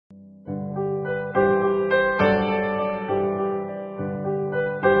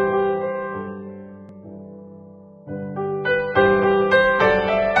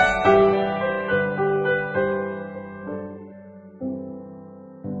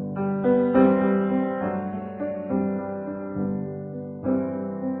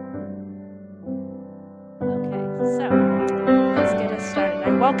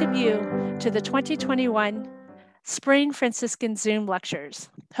welcome you to the 2021 Spring Franciscan Zoom Lectures,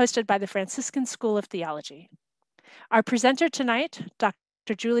 hosted by the Franciscan School of Theology. Our presenter tonight, Dr.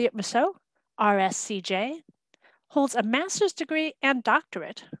 Juliet Mousseau, RSCJ, holds a master's degree and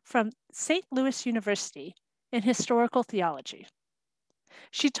doctorate from St. Louis University in historical theology.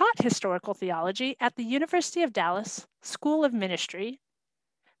 She taught historical theology at the University of Dallas School of Ministry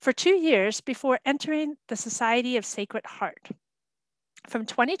for 2 years before entering the Society of Sacred Heart. From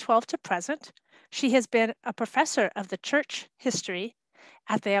 2012 to present, she has been a professor of the church history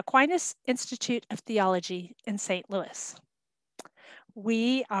at the Aquinas Institute of Theology in St. Louis.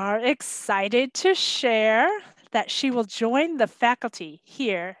 We are excited to share that she will join the faculty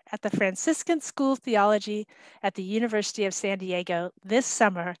here at the Franciscan School of Theology at the University of San Diego this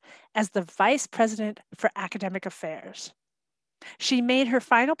summer as the Vice President for Academic Affairs. She made her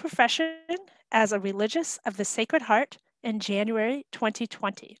final profession as a religious of the Sacred Heart in January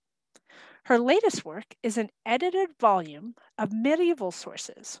 2020. Her latest work is an edited volume of medieval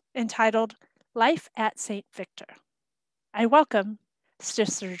sources entitled Life at Saint Victor. I welcome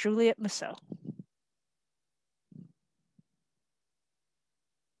Sister Juliet Mousseau.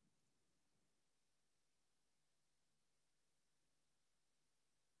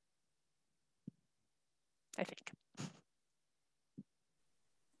 I think.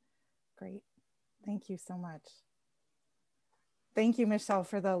 Great. Thank you so much. Thank you, Michelle,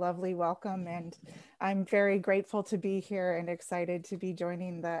 for the lovely welcome. And I'm very grateful to be here and excited to be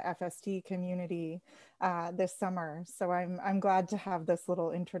joining the FST community this summer. So I'm glad to have this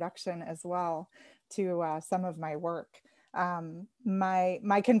little introduction as well to some of my work.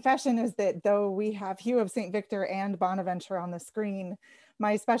 My confession is that though we have Hugh of Saint Victor and Bonaventure on the screen,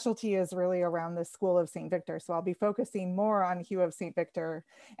 my specialty is really around the School of Saint Victor. So I'll be focusing more on Hugh of Saint Victor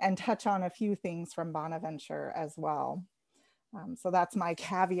and touch on a few things from Bonaventure as well. So that's my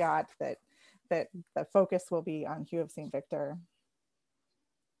caveat that the focus will be on Hugh of Saint Victor.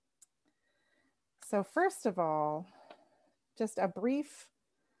 So first of all, just a brief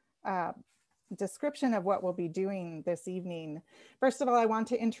description of what we'll be doing this evening. First of all, I want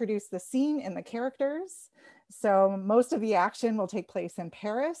to introduce the scene and the characters. So most of the action will take place in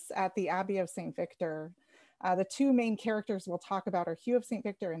Paris at the Abbey of Saint Victor. The two main characters we'll talk about are Hugh of Saint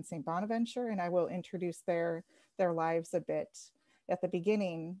Victor and Saint Bonaventure, and I will introduce their lives a bit at the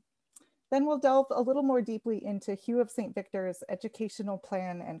beginning. Then we'll delve a little more deeply into Hugh of Saint Victor's educational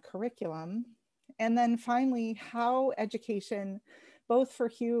plan and curriculum. And then finally, how education, both for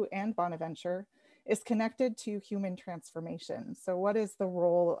Hugh and Bonaventure, is connected to human transformation. So what is the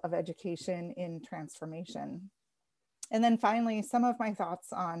role of education in transformation? And then finally, some of my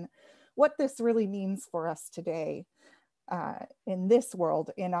thoughts on what this really means for us today in this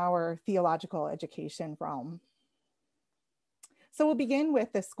world, in our theological education realm. So we'll begin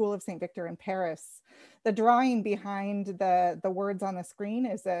with the School of Saint Victor in Paris. The drawing behind the words on the screen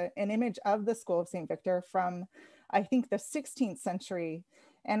is an image of the School of Saint Victor from, I think, the 16th century.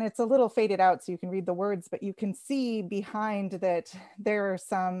 And it's a little faded out so you can read the words, but you can see behind that there are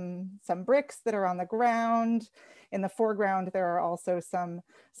some bricks that are on the ground. In the foreground, there are also some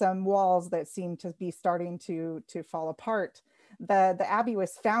walls that seem to be starting to fall apart. The abbey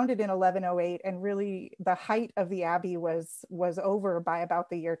was founded in 1108, and really the height of the abbey was over by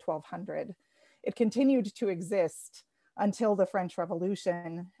about the year 1200. It continued to exist until the French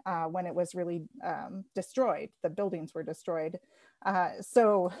Revolution, when it was really destroyed. The buildings were destroyed.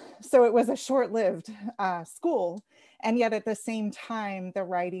 So it was a short-lived school, and yet at the same time, the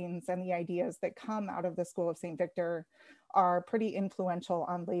writings and the ideas that come out of the School of Saint Victor are pretty influential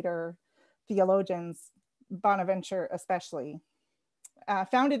on later theologians, Bonaventure especially.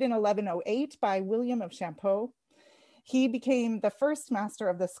 Founded in 1108 by William of Champeaux, he became the first master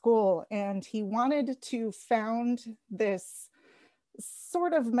of the school, and he wanted to found this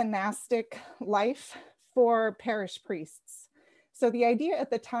sort of monastic life for parish priests. So the idea at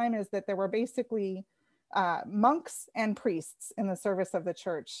the time is that there were basically monks and priests in the service of the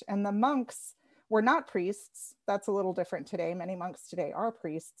church, and the monks were not priests. That's a little different today. Many monks today are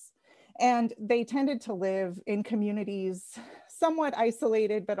priests. And they tended to live in communities somewhat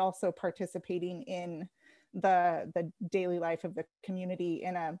isolated, but also participating in the daily life of the community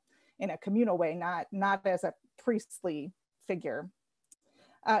in a communal way, not as a priestly figure.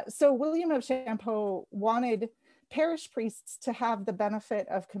 So William of Champeaux wanted parish priests to have the benefit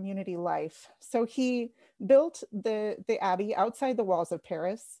of community life. So he built the abbey outside the walls of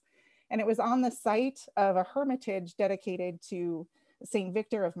Paris, and it was on the site of a hermitage dedicated to Saint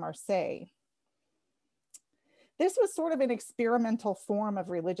Victor of Marseille. This was sort of an experimental form of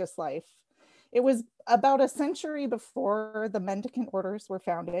religious life. It was about a century before the mendicant orders were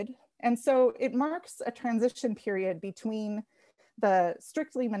founded. And so it marks a transition period between the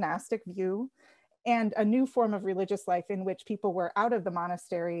strictly monastic view and a new form of religious life in which people were out of the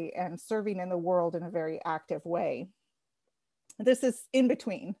monastery and serving in the world in a very active way. This is in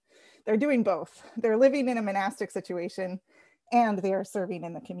between. They're doing both. They're living in a monastic situation and they are serving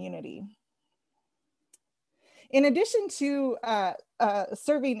in the community. In addition to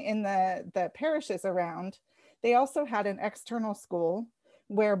serving in the parishes around, they also had an external school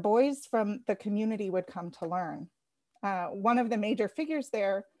where boys from the community would come to learn. One of the major figures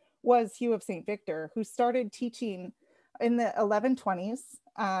there was Hugh of Saint Victor, who started teaching in the 1120s,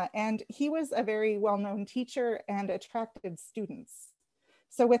 and he was a very well-known teacher and attracted students.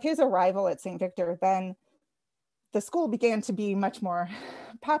 So with his arrival at Saint Victor, then the school began to be much more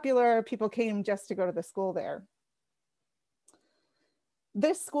popular. People came just to go to the school there.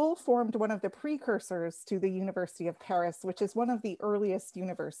 This school formed one of the precursors to the University of Paris, which is one of the earliest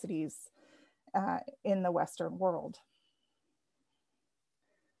universities in the Western world.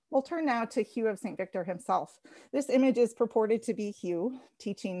 We'll turn now to Hugh of Saint Victor himself. This image is purported to be Hugh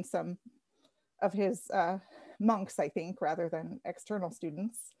teaching some of his monks, I think, rather than external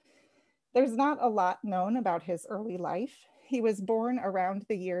students. There's not a lot known about his early life. He was born around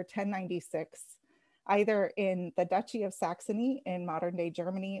the year 1096, either in the Duchy of Saxony in modern day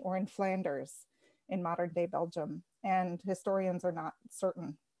Germany or in Flanders in modern day Belgium, and historians are not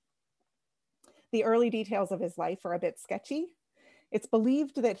certain. The early details of his life are a bit sketchy. It's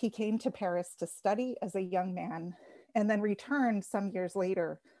believed that he came to Paris to study as a young man and then returned some years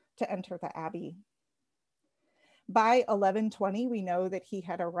later to enter the abbey. By 1120, we know that he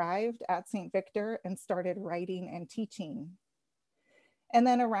had arrived at St. Victor and started writing and teaching. And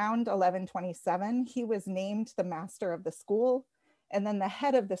then around 1127, he was named the master of the school and then the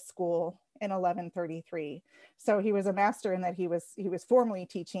head of the school in 1133. So he was a master in that he was formally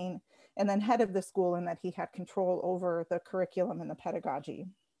teaching, and then head of the school in that he had control over the curriculum and the pedagogy.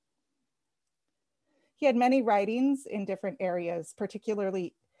 He had many writings in different areas,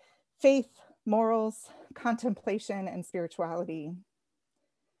 particularly faith, morals, contemplation, and spirituality.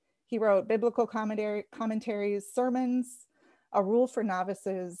 He wrote biblical commentaries, sermons, a rule for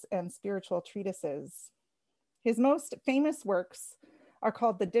novices, and spiritual treatises. His most famous works are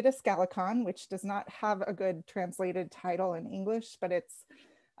called the Didascalicon, which does not have a good translated title in English, but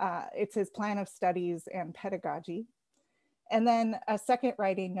it's his plan of studies and pedagogy. And then a second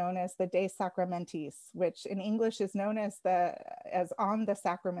writing known as the De Sacramentis, which in English is known as On the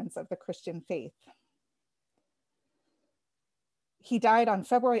Sacraments of the Christian Faith. He died on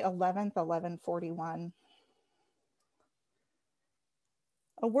February 11th, 1141.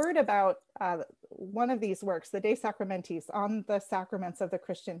 A word about one of these works, the De Sacramentis, On the Sacraments of the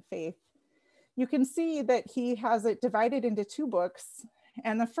Christian Faith. You can see that he has it divided into two books,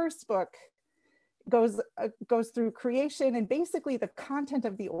 and the first book goes through creation and basically the content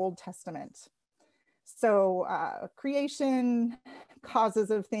of the Old Testament. So creation,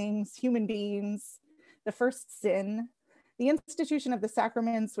 causes of things, human beings, the first sin, the institution of the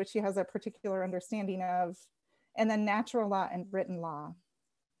sacraments, which he has a particular understanding of, and then natural law and written law.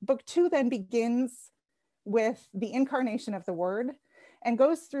 Book 2 then begins with the incarnation of the Word and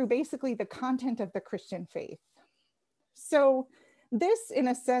goes through basically the content of the Christian faith. So this, in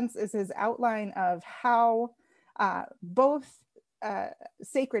a sense, is his outline of how both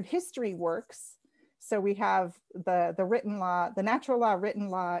sacred history works. So we have the written law, the natural law, written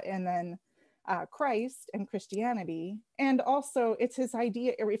law, and then Christ and Christianity. And also it's his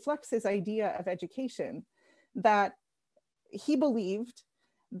idea, it reflects his idea of education, that he believed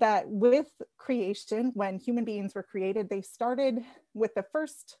that with creation, when human beings were created, they started with the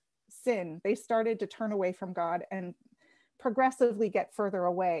first sin. They started to turn away from God and progressively get further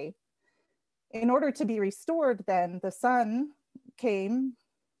away. In order to be restored, then the Son came,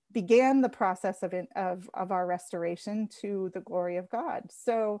 began the process of our restoration to the glory of God.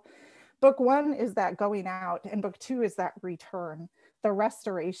 So book 1 is that going out, and book 2 is that return, the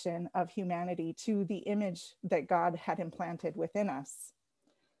restoration of humanity to the image that God had implanted within us.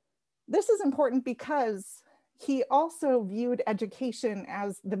 This is important because he also viewed education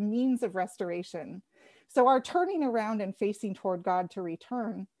as the means of restoration. So our turning around and facing toward God to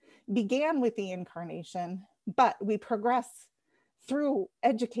return began with the incarnation, but we progress through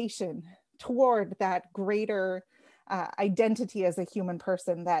education toward that greater identity as a human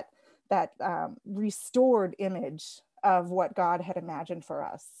person, that restored image of what God had imagined for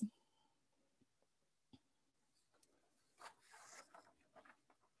us.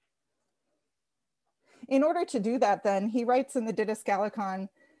 In order to do that, then, he writes in the Didascalicon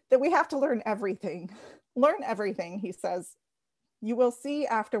that we have to learn everything. Learn everything, he says. You will see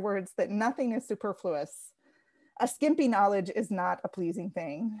afterwards that nothing is superfluous. A skimpy knowledge is not a pleasing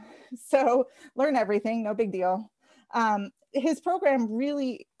thing. So learn everything, no big deal. His program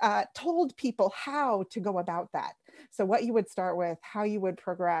really told people how to go about that. So what you would start with, how you would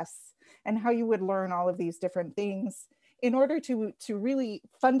progress, and how you would learn all of these different things in order to really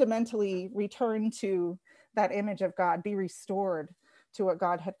fundamentally return to that image of God, be restored to what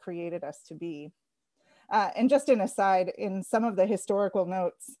God had created us to be. And just an aside, in some of the historical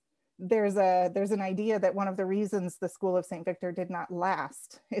notes, there's an idea that one of the reasons the School of Saint Victor did not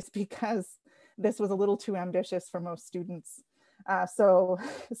last is because this was a little too ambitious for most students. So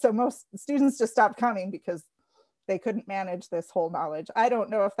most students just stopped coming because they couldn't manage this whole knowledge. I don't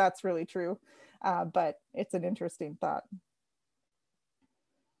know if that's really true, but it's an interesting thought.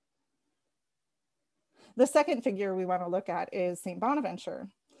 The second figure we want to look at is Saint Bonaventure.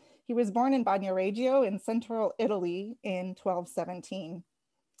 He was born in Bagnoregio in central Italy in 1217.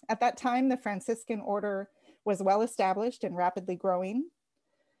 At that time, the Franciscan order was well established and rapidly growing.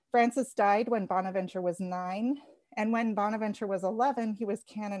 Francis died when Bonaventure was 9, and when Bonaventure was 11, he was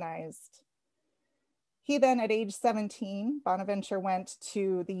canonized. He then, at age 17, Bonaventure went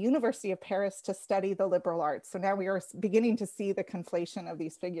to the University of Paris to study the liberal arts. So now we are beginning to see the conflation of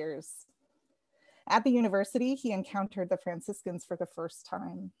these figures. At the university, he encountered the Franciscans for the first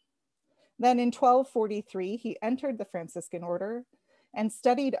time. Then in 1243, he entered the Franciscan order and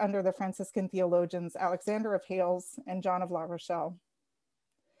studied under the Franciscan theologians Alexander of Hales and John of La Rochelle.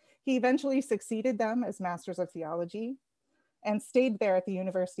 He eventually succeeded them as masters of theology and stayed there at the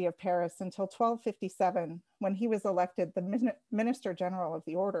University of Paris until 1257, when he was elected the Minister General of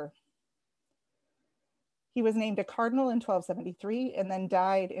the order. He was named a cardinal in 1273 and then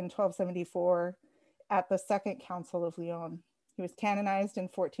died in 1274 at the Second Council of Lyon. He was canonized in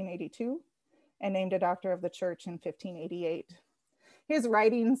 1482 and named a doctor of the church in 1588. His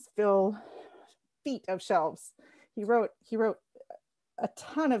writings fill feet of shelves. He wrote a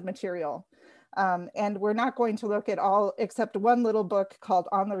ton of material. And we're not going to look at all except one little book called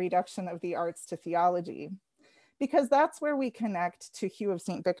On the Reduction of the Arts to Theology, because that's where we connect to Hugh of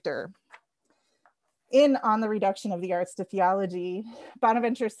Saint Victor. In On the Reduction of the Arts to Theology,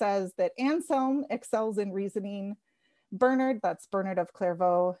 Bonaventure says that Anselm excels in reasoning, Bernard, that's Bernard of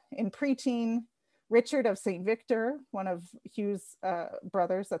Clairvaux, in preaching, Richard of Saint Victor, one of Hugh's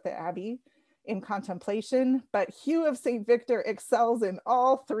brothers at the Abbey, in contemplation, but Hugh of Saint Victor excels in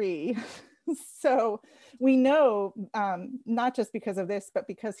all three. So we know, not just because of this, but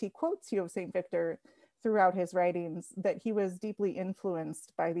because he quotes Hugh of Saint Victor throughout his writings, that he was deeply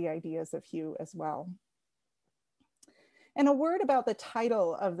influenced by the ideas of Hugh as well. And a word about the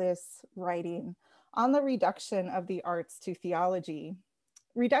title of this writing, On the Reduction of the Arts to Theology.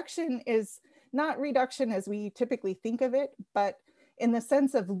 Reduction is not reduction as we typically think of it, but in the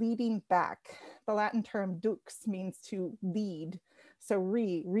sense of leading back. The Latin term dux means to lead. So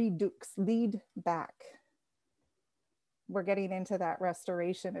redux, lead back. We're getting into that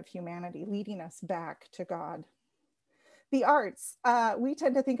restoration of humanity, leading us back to God. The arts, we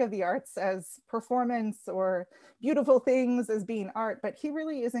tend to think of the arts as performance or beautiful things as being art, but he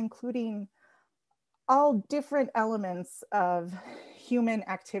really is including all different elements of human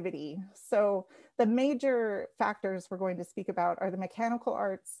activity. So the major factors we're going to speak about are the mechanical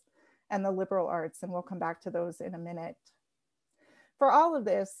arts and the liberal arts, and we'll come back to those in a minute. For all of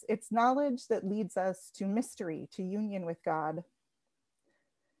this, it's knowledge that leads us to mystery, to union with God.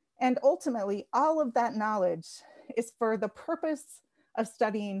 And ultimately, all of that knowledge is for the purpose of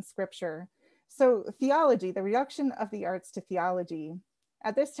studying scripture. So theology, the reduction of the arts to theology.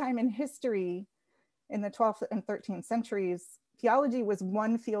 At this time in history, in the 12th and 13th centuries, theology was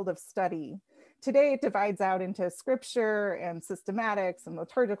one field of study. Today it divides out into scripture and systematics and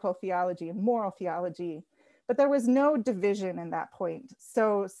liturgical theology and moral theology, but there was no division in that point.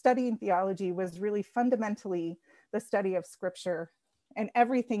 So studying theology was really fundamentally the study of scripture, and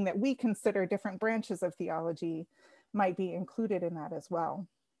everything that we consider different branches of theology might be included in that as well.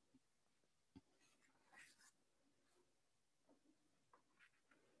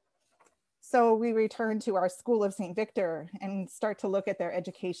 So we return to our School of Saint Victor and start to look at their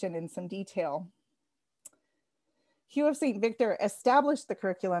education in some detail. Hugh of Saint Victor established the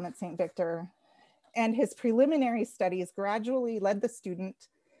curriculum at Saint Victor, and his preliminary studies gradually led the student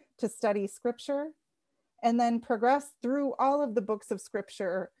to study scripture and then progress through all of the books of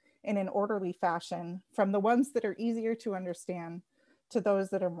scripture in an orderly fashion, from the ones that are easier to understand to those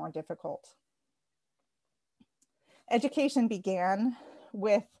that are more difficult. Education began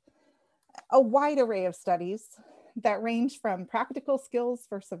with a wide array of studies. that range from practical skills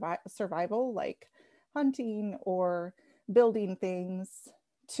for survival, like hunting or building things,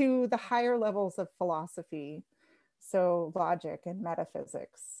 to the higher levels of philosophy, so logic and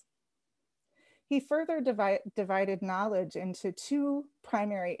metaphysics. He further divided knowledge into two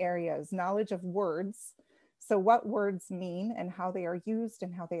primary areas: knowledge of words, so what words mean and how they are used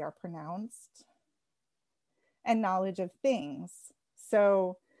and how they are pronounced, and knowledge of things,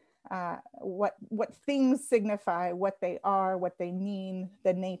 so what things signify, what they are, what they mean,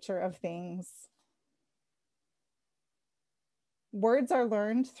 the nature of things. Words are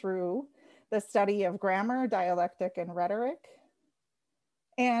learned through the study of grammar, dialectic, and rhetoric.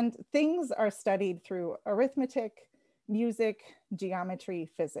 And things are studied through arithmetic, music, geometry,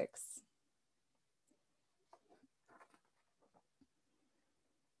 physics.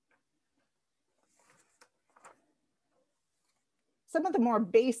 Some of the more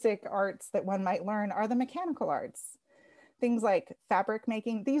basic arts that one might learn are the mechanical arts. Things like fabric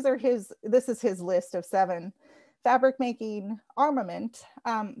making. This is his list of 7. Fabric making, armament.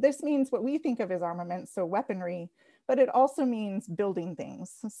 This means what we think of as armament, so weaponry, but it also means building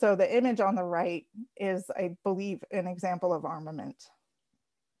things. So the image on the right is, I believe, an example of armament.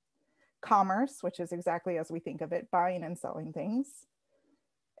 Commerce, which is exactly as we think of it, buying and selling things.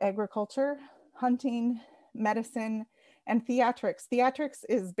 Agriculture, hunting, medicine, and theatrics. Theatrics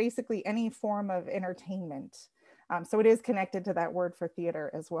is basically any form of entertainment. So it is connected to that word for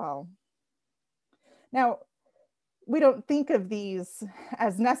theater as well. Now, we don't think of these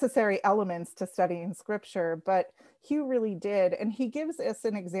as necessary elements to studying scripture, but Hugh really did. And he gives us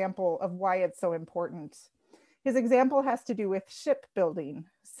an example of why it's so important. His example has to do with shipbuilding.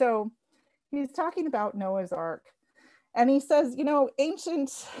 So he's talking about Noah's Ark. And he says,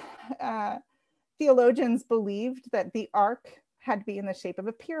 ancient theologians believed that the ark had to be in the shape of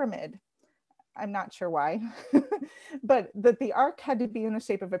a pyramid. I'm not sure why, but that the ark had to be in the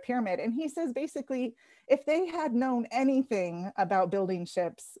shape of a pyramid. And he says, basically, if they had known anything about building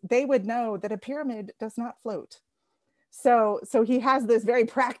ships, they would know that a pyramid does not float. So he has this very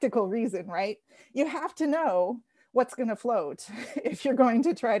practical reason, right? You have to know what's going to float if you're going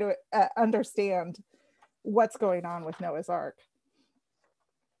to try to understand what's going on with Noah's Ark.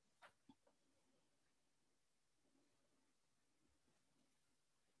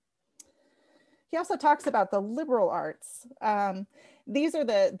 He also talks about the liberal arts. These are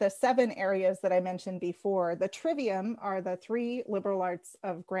the 7 areas that I mentioned before. The trivium are the 3 liberal arts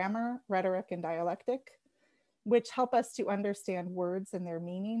of grammar, rhetoric, and dialectic, which help us to understand words and their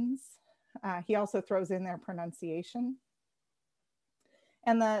meanings. He also throws in their pronunciation.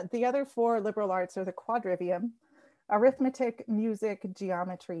 And the other 4 liberal arts are the quadrivium: arithmetic, music,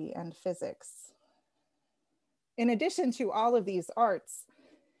 geometry, and physics. In addition to all of these arts,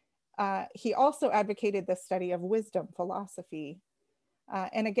 he also advocated the study of wisdom, philosophy.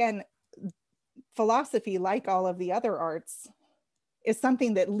 And again, philosophy, like all of the other arts, is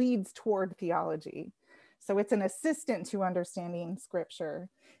something that leads toward theology. So it's an assistant to understanding scripture.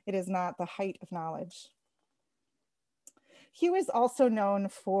 It is not the height of knowledge. Hugh is also known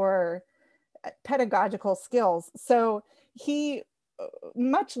for pedagogical skills. So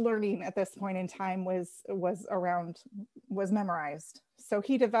much learning at this point in time was memorized. So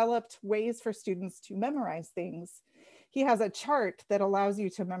he developed ways for students to memorize things. He has a chart that allows you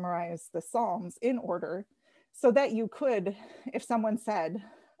to memorize the Psalms in order, so that you could, if someone said,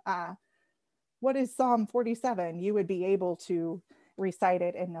 what is Psalm 47? You would be able to recite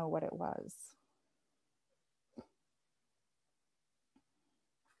it and know what it was.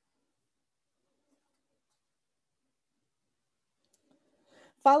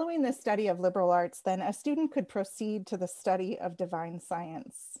 Following the study of liberal arts, then, a student could proceed to the study of divine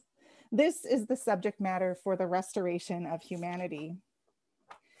science. This is the subject matter for the restoration of humanity.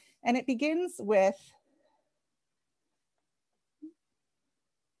 And it begins with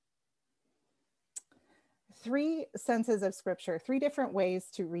three senses of scripture, 3 different ways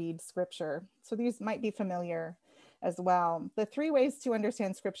to read scripture. So these might be familiar as well. The 3 ways to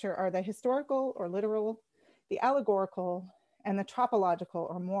understand scripture are the historical or literal, the allegorical, and the tropological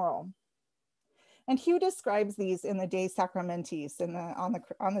or moral. And Hugh describes these in the De Sacramentis,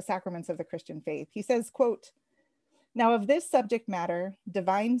 on the sacraments of the Christian faith. He says, quote, "Now of this subject matter,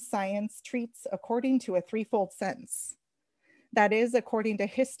 divine science treats according to a threefold sense. That is, according to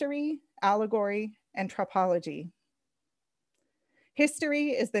history, allegory, and tropology.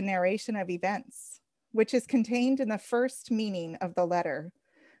 History is the narration of events, which is contained in the first meaning of the letter."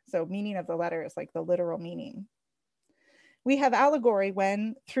 So meaning of the letter is like the literal meaning. "We have allegory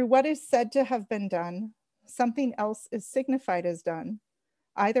when, through what is said to have been done, something else is signified as done,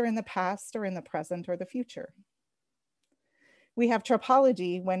 either in the past or in the present or the future. We have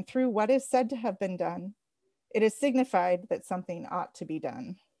tropology when through what is said to have been done, it is signified that something ought to be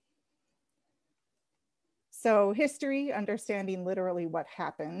done. So history, understanding literally what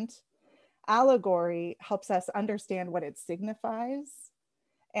happened. Allegory helps us understand what it signifies.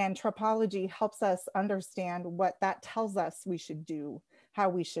 And tropology helps us understand what that tells us we should do, how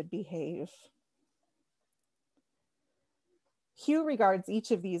we should behave. Hugh regards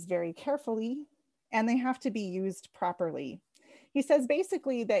each of these very carefully, and they have to be used properly. He says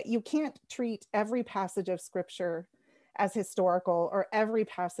basically that you can't treat every passage of scripture as historical or every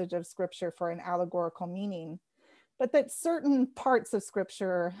passage of scripture for an allegorical meaning, but that certain parts of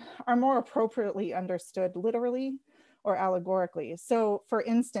scripture are more appropriately understood literally or allegorically. So for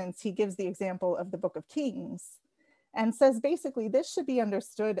instance, he gives the example of the Book of Kings and says basically this should be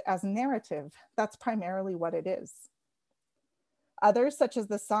understood as narrative. That's primarily what it is. Others, such as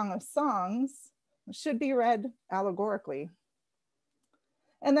the Song of Songs, should be read allegorically.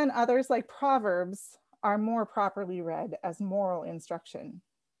 And then others like Proverbs are more properly read as moral instruction.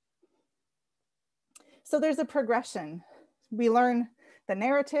 So there's a progression. We learn the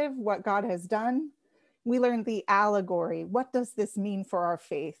narrative, what God has done. We learn the allegory, what does this mean for our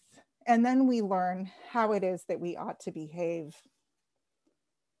faith? And then we learn how it is that we ought to behave.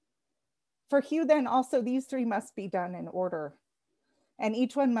 For Hugh then also these three must be done in order, and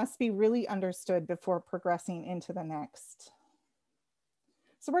each one must be really understood before progressing into the next.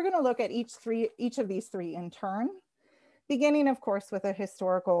 So we're going to look at each of these three in turn, beginning of course with a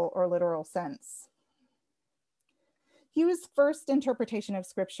historical or literal sense. Hugh's first interpretation of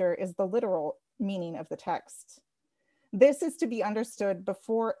scripture is the literal meaning of the text. This is to be understood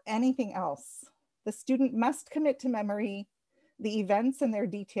before anything else. The student must commit to memory the events and their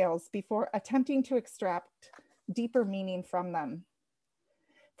details before attempting to extract deeper meaning from them.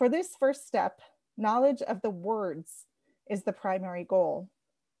 For this first step, knowledge of the words is the primary goal.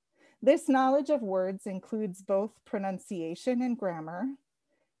 This knowledge of words includes both pronunciation and grammar,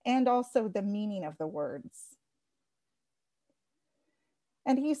 and also the meaning of the words.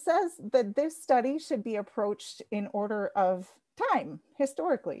 And he says that this study should be approached in order of time,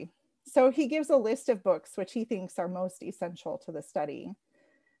 historically. So he gives a list of books which he thinks are most essential to the study.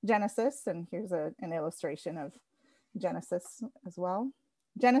 Genesis, and here's an illustration of Genesis as well.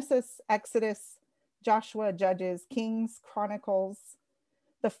 Genesis, Exodus, Joshua, Judges, Kings, Chronicles,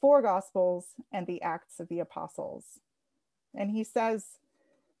 the four Gospels, and the Acts of the Apostles. And he says,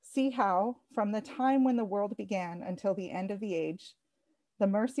 see how from the time when the world began until the end of the age, the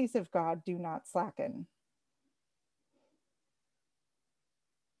mercies of God do not slacken.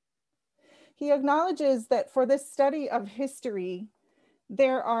 He acknowledges that for this study of history,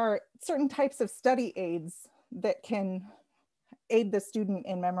 there are certain types of study aids that can aid the student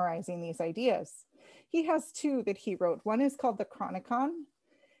in memorizing these ideas. He has two that he wrote. One is called the Chronicon,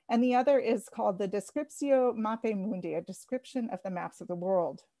 and the other is called the Descriptio Mappe Mundi, a description of the maps of the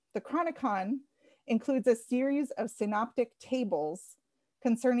world. The Chronicon includes a series of synoptic tables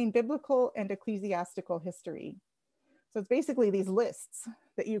concerning biblical and ecclesiastical history. So it's basically these lists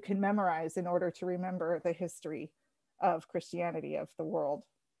that you can memorize in order to remember the history of Christianity, of the world.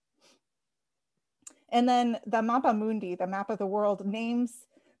 And then the Mappa Mundi, the map of the world, names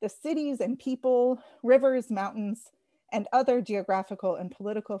the cities and people, rivers, mountains, and other geographical and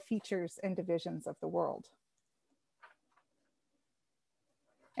political features and divisions of the world.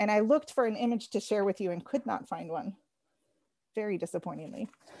 And I looked for an image to share with you and could not find one, very disappointingly.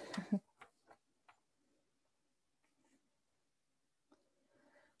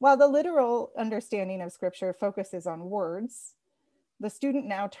 While the literal understanding of scripture focuses on words, the student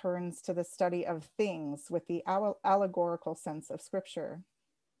now turns to the study of things with the allegorical sense of scripture.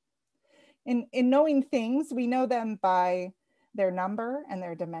 In knowing things, we know them by their number and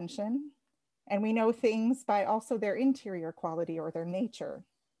their dimension, and we know things by also their interior quality or their nature.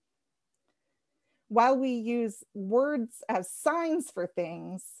 While we use words as signs for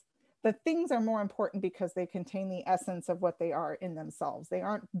things, the things are more important because they contain the essence of what they are in themselves. They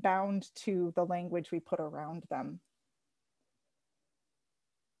aren't bound to the language we put around them.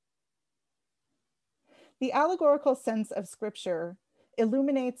 The allegorical sense of scripture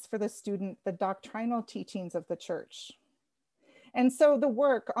illuminates for the student the doctrinal teachings of the church. And so the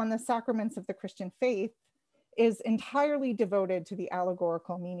work on the sacraments of the Christian faith is entirely devoted to the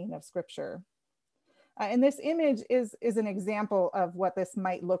allegorical meaning of scripture. And this image is an example of what this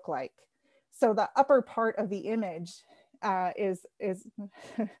might look like. So the upper part of the image is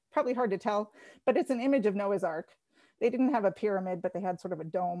probably hard to tell, but it's an image of Noah's Ark. They didn't have a pyramid, but they had sort of a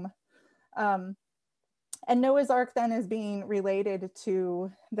dome. And Noah's Ark then is being related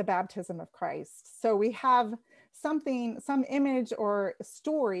to the baptism of Christ. So we have something, some image or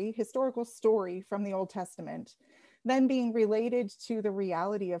story, historical story from the Old Testament, then being related to the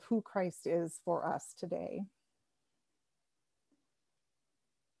reality of who Christ is for us today.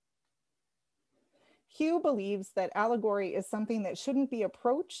 Hugh believes that allegory is something that shouldn't be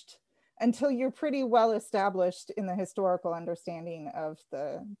approached until you're pretty well established in the historical understanding of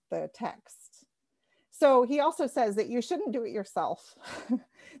the text. So he also says that you shouldn't do it yourself,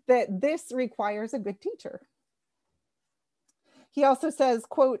 that this requires a good teacher. He also says,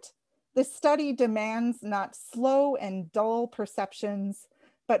 quote, "The study demands not slow and dull perceptions,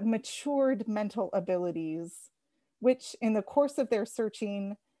 but matured mental abilities, which in the course of their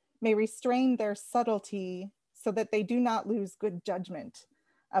searching may restrain their subtlety so that they do not lose good judgment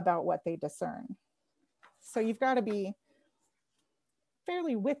about what they discern." So you've got to be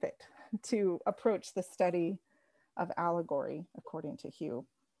fairly with it to approach the study of allegory, according to Hugh.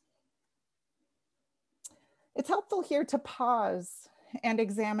 It's helpful here to pause and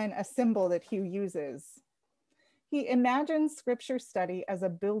examine a symbol that Hugh uses. He imagines scripture study as a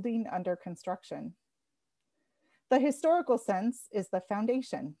building under construction. The historical sense is the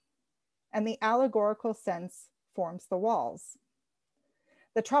foundation, and the allegorical sense forms the walls.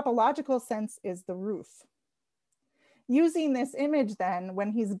 The tropological sense is the roof. Using this image then,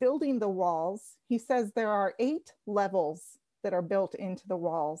 when he's building the walls, he says there are 8 levels that are built into the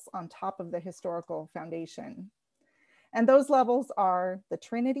walls on top of the historical foundation. And those levels are the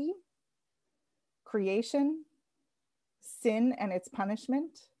Trinity, creation, sin and its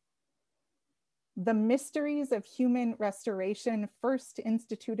punishment, the mysteries of human restoration first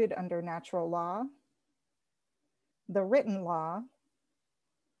instituted under natural law, the written law,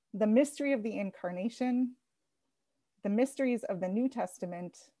 the mystery of the incarnation, the mysteries of the New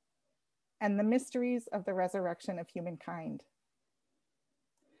Testament, and the mysteries of the resurrection of humankind.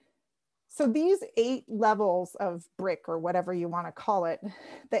 So these 8 levels of brick, or whatever you want to call it,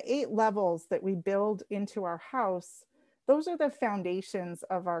 the 8 levels that we build into our house, those are the foundations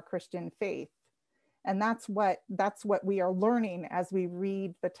of our Christian faith. And that's what we are learning as we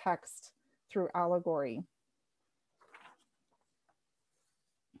read the text through allegory.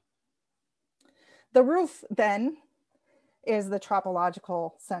 The roof then is the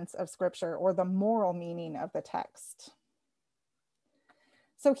tropological sense of scripture, or the moral meaning of the text.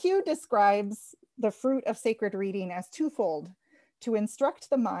 So Hugh describes the fruit of sacred reading as twofold: to instruct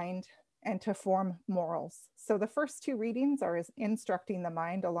the mind and to form morals. So the first 2 readings are instructing the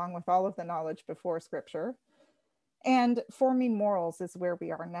mind along with all of the knowledge before scripture, and forming morals is where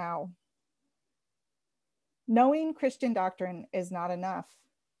we are now. Knowing Christian doctrine is not enough.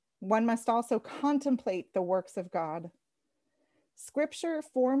 One must also contemplate the works of God. Scripture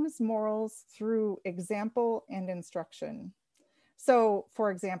forms morals through example and instruction. So,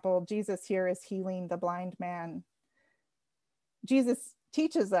 for example, Jesus here is healing the blind man. Jesus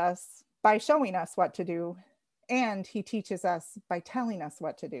teaches us by showing us what to do, and he teaches us by telling us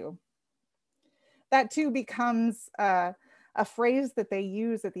what to do. That too becomes a phrase that they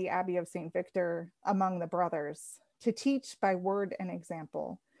use at the Abbey of Saint Victor among the brothers, to teach by word and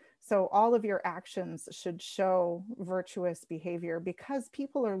example. So all of your actions should show virtuous behavior, because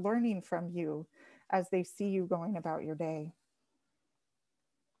people are learning from you as they see you going about your day.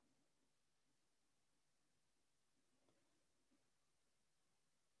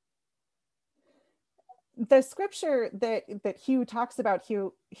 The scripture that Hugh talks about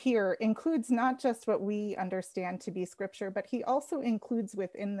here includes not just what we understand to be scripture, but he also includes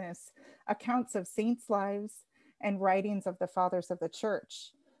within this accounts of saints' lives and writings of the fathers of the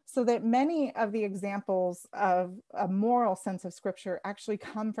church, so that many of the examples of a moral sense of scripture actually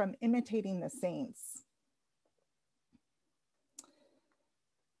come from imitating the saints.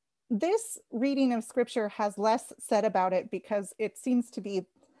 This reading of scripture has less said about it because it seems to be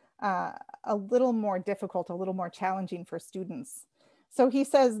a little more difficult, a little more challenging for students. So he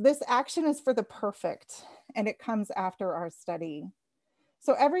says, this action is for the perfect, and it comes after our study.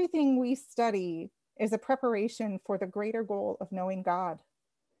 So everything we study is a preparation for the greater goal of knowing God.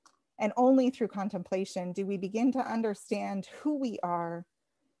 And only through contemplation do we begin to understand who we are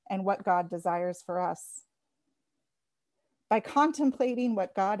and what God desires for us. By contemplating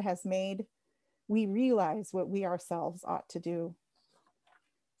what God has made, we realize what we ourselves ought to do.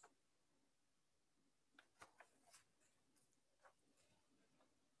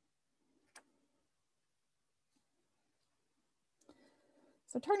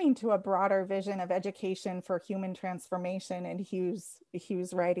 So turning to a broader vision of education for human transformation in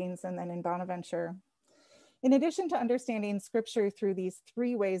Hugh's writings and then in Bonaventure. In addition to understanding scripture through these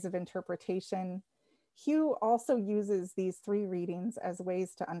 3 ways of interpretation, Hugh also uses these 3 readings as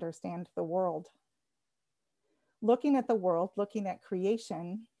ways to understand the world. Looking at the world, looking at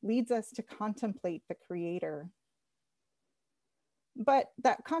creation, leads us to contemplate the Creator. But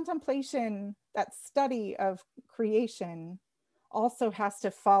that contemplation, that study of creation, also has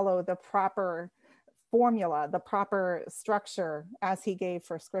to follow the proper formula, the proper structure as he gave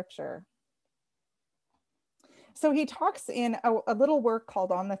for Scripture. So he talks in a little work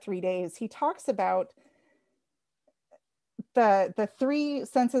called On the 3 Days, he talks about the three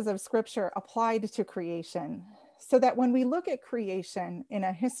senses of Scripture applied to creation, so that when we look at creation in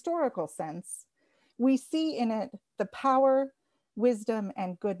a historical sense, we see in it the power, wisdom,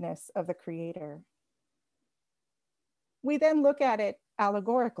 and goodness of the Creator. We then look at it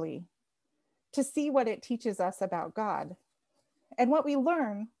allegorically to see what it teaches us about God. And what we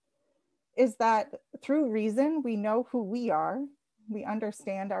learn is that through reason, we know who we are, we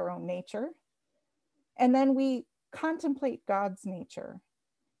understand our own nature, and then we contemplate God's nature.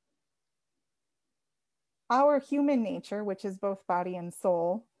 Our human nature, which is both body and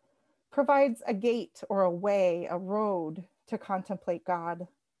soul, provides a gate or a way, a road to contemplate God.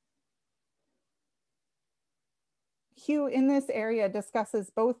 Hugh in this area discusses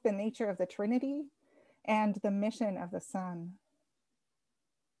both the nature of the Trinity and the mission of the Son.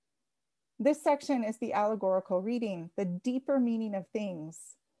 This section is the allegorical reading, the deeper meaning of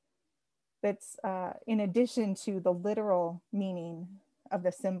things that's in addition to the literal meaning of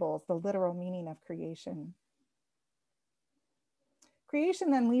the symbols, the literal meaning of creation.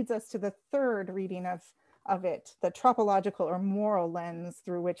 Creation then leads us to the third reading of it, the tropological or moral lens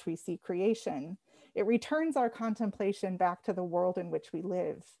through which we see creation. It returns our contemplation back to the world in which we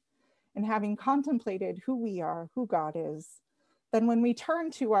live. And having contemplated who we are, who God is, then when we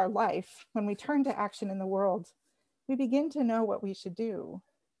turn to our life, when we turn to action in the world, we begin to know what we should do.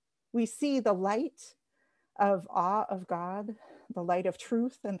 We see the light of awe of God, the light of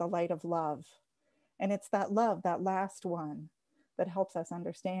truth, and the light of love. And it's that love, that last one, that helps us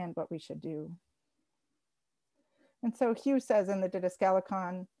understand what we should do. And so Hugh says in the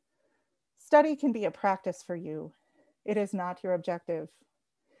Didascalicon, study can be a practice for you. It is not your objective.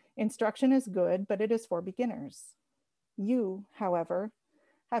 Instruction is good, but it is for beginners. You, however,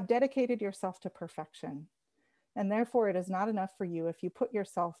 have dedicated yourself to perfection, and therefore it is not enough for you if you put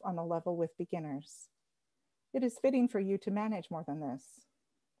yourself on a level with beginners. It is fitting for you to manage more than this.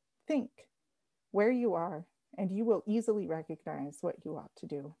 Think where you are, and you will easily recognize what you ought to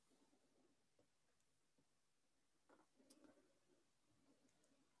do.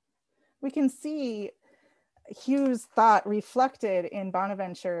 We can see Hugh's thought reflected in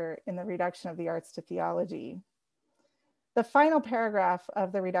Bonaventure in the Reduction of the Arts to Theology. The final paragraph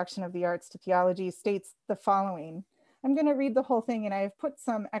of the Reduction of the Arts to Theology states the following. I'm going to read the whole thing, and I've put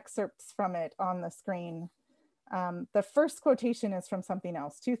some excerpts from it on the screen. The first quotation is from something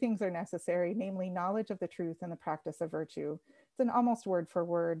else. Two things are necessary, namely knowledge of the truth and the practice of virtue. It's an almost word for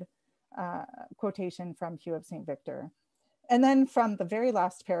word quotation from Hugh of Saint Victor. And then from the very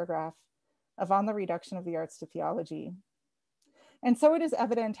last paragraph of On the Reduction of the Arts to Theology. And so it is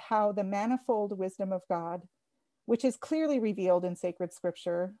evident how the manifold wisdom of God, which is clearly revealed in sacred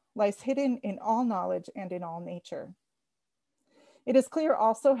scripture, lies hidden in all knowledge and in all nature. It is clear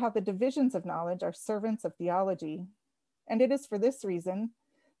also how the divisions of knowledge are servants of theology, and it is for this reason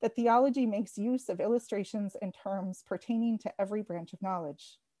that theology makes use of illustrations and terms pertaining to every branch of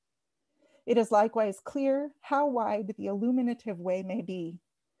knowledge. It is likewise clear how wide the illuminative way may be,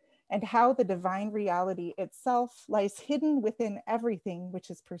 and how the divine reality itself lies hidden within everything which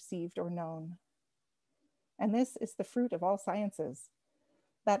is perceived or known. And this is the fruit of all sciences,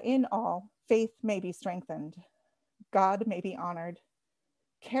 that in all faith may be strengthened, God may be honored,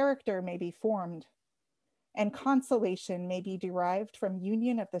 character may be formed, and consolation may be derived from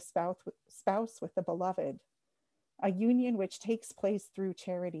union of the spouse with the beloved, a union which takes place through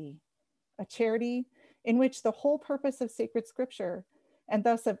charity, a charity in which the whole purpose of sacred scripture, and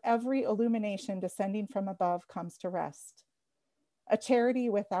thus of every illumination descending from above, comes to rest, a charity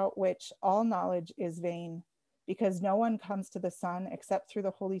without which all knowledge is vain, because no one comes to the Son except through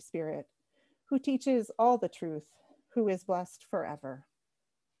the Holy Spirit, who teaches all the truth, who is blessed forever.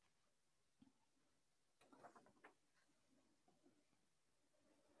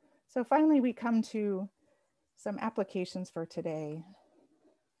 So finally, we come to some applications for today.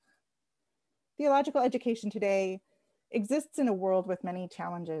 Theological education today exists in a world with many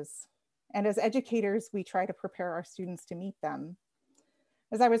challenges, and as educators, we try to prepare our students to meet them.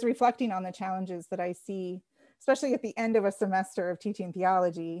 As I was reflecting on the challenges that I see, especially at the end of a semester of teaching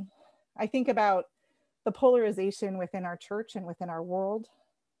theology, I think about the polarization within our church and within our world,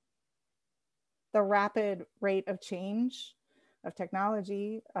 the rapid rate of change of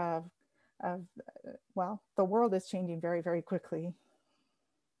technology, of of, well, the world is changing very, very quickly.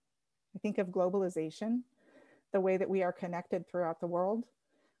 I think of globalization, the way that we are connected throughout the world,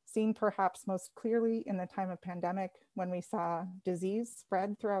 seen perhaps most clearly in the time of pandemic when we saw disease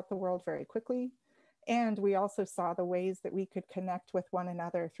spread throughout the world very quickly. And we also saw the ways that we could connect with one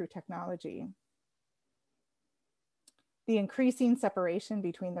another through technology. The increasing separation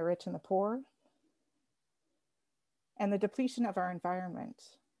between the rich and the poor, and the depletion of our environment.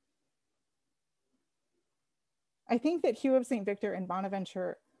 I think that Hugh of Saint Victor and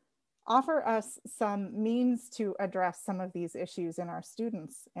Bonaventure offer us some means to address some of these issues in our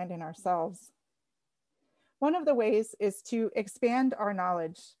students and in ourselves. One of the ways is to expand our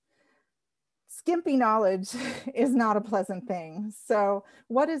knowledge. Skimpy knowledge is not a pleasant thing. So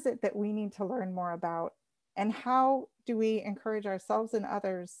what is it that we need to learn more about? And how do we encourage ourselves and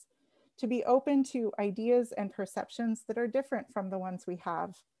others to be open to ideas and perceptions that are different from the ones we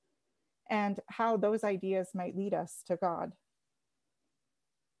have, and how those ideas might lead us to God?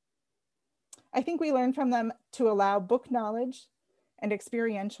 I think we learn from them to allow book knowledge and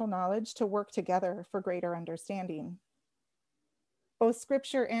experiential knowledge to work together for greater understanding. Both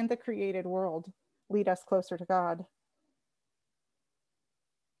scripture and the created world lead us closer to God.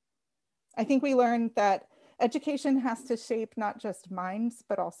 I think we learn that education has to shape not just minds,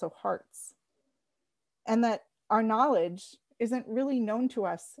 but also hearts. And that our knowledge isn't really known to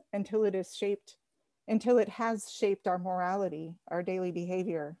us until it has shaped our morality, our daily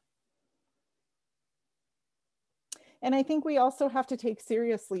behavior. And I think we also have to take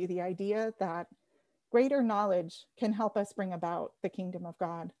seriously the idea that greater knowledge can help us bring about the kingdom of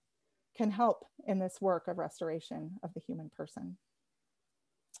God, can help in this work of restoration of the human person.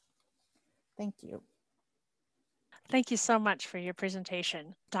 Thank you. Thank you so much for your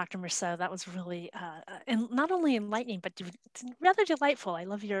presentation, Dr. Mousseau. That was really and not only enlightening, but rather delightful. I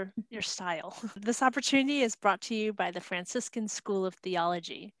love your style. This opportunity is brought to you by the Franciscan School of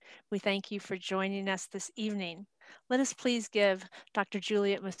Theology. We thank you for joining us this evening. Let us please give Dr.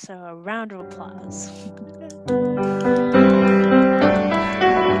 Juliet Mousseau a round of applause.